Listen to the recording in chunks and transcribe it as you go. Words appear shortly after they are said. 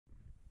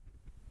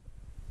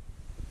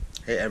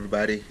Hey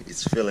everybody,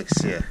 it's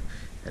Felix here,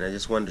 and I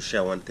just wanted to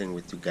share one thing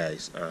with you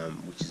guys,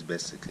 which is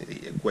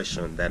basically a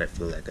question that I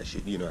feel like I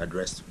should,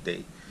 address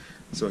today.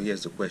 So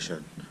here's the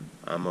question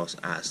I must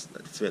ask: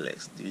 that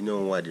Felix, do you know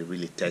what it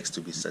really takes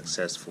to be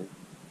successful?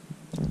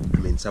 I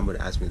mean, somebody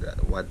asked me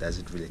that. What does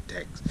it really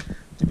take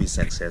to be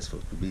successful?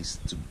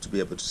 To be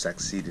able to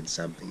succeed in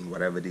something,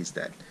 whatever it is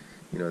that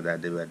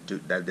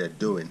that they're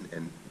doing,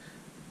 and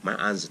my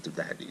answer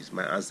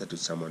to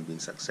someone being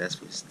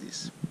successful is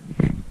this.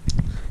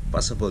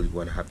 First of all, you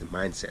want to have the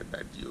mindset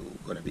that you're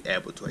going to be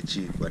able to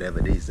achieve whatever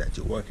it is that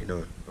you're working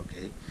on,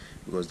 okay?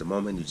 Because the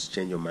moment you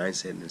change your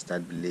mindset and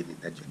start believing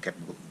that you're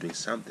capable of doing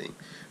something,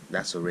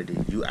 that's already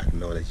you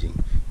acknowledging,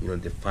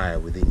 the fire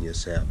within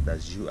yourself.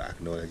 That's you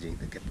acknowledging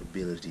the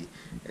capability,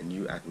 and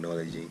you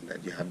acknowledging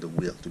that you have the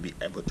will to be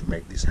able to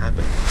make this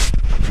happen.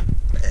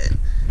 And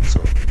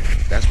so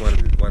that's one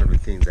of the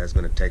things that's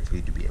going to take for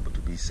you to be able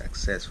to be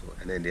successful.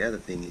 And then the other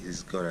thing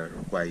is going to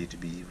require you to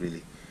be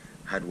really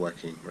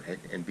hardworking, right?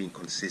 And being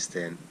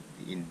consistent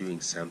in doing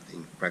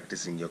something,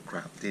 practicing your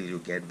craft till you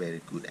get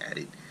very good at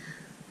it.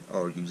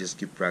 Or you just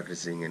keep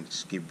practicing and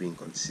just keep being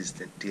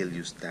consistent till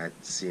you start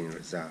seeing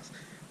results.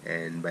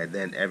 And by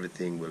then,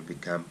 everything will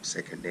become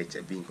second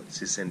nature. Being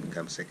consistent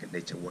becomes second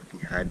nature. Working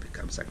hard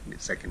becomes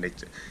second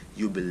nature.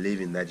 You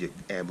believing that you're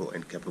able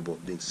and capable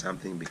of doing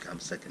something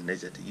becomes second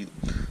nature to you.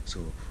 So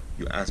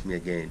you ask me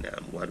again,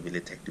 what will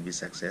it take to be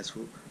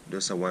successful?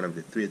 Those are one of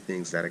the three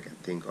things that I can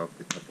think of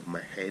the top of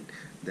my head.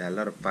 There are a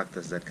lot of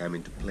factors that come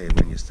into play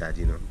when you start,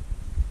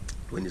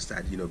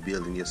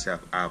 building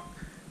yourself up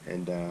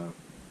and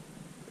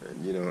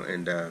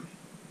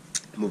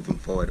moving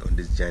forward on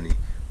this journey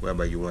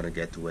whereby you want to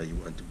get to where you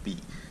want to be.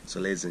 So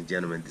ladies and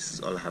gentlemen, this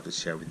is all I have to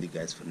share with you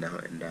guys for now,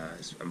 and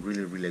I'm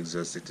really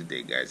exhausted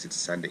today, guys. It's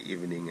Sunday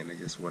evening and I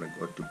just want to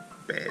go to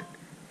bed,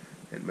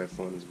 and my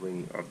phone is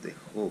ringing off the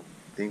hook.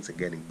 Things are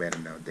getting better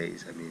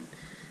nowadays. I mean,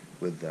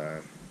 with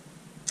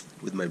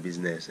my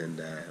business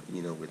and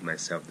with my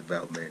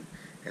self-development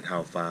and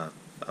how far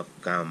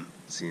I've come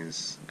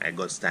since I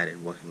got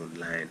started working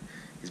online.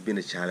 It's been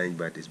a challenge,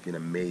 but it's been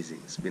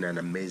amazing. It's been an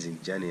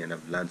amazing journey, and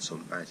I've learned so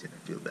much. And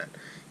I feel that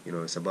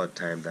it's about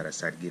time that I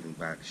start giving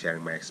back,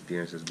 sharing my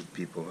experiences with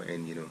people,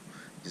 and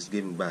just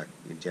giving back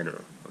in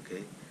general.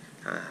 Okay.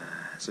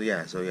 So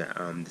yeah.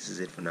 This is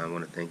it for now. I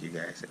want to thank you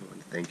guys. I want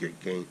to thank you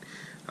again.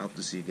 I hope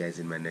to see you guys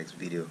in my next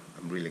video.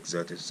 I'm really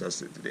exhausted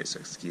today, so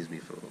excuse me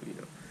for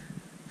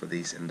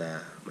this, and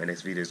my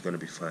next video is going to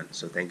be fun.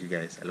 So thank you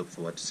guys. I look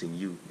forward to seeing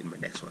you in my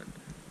next one.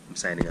 I'm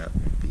signing out.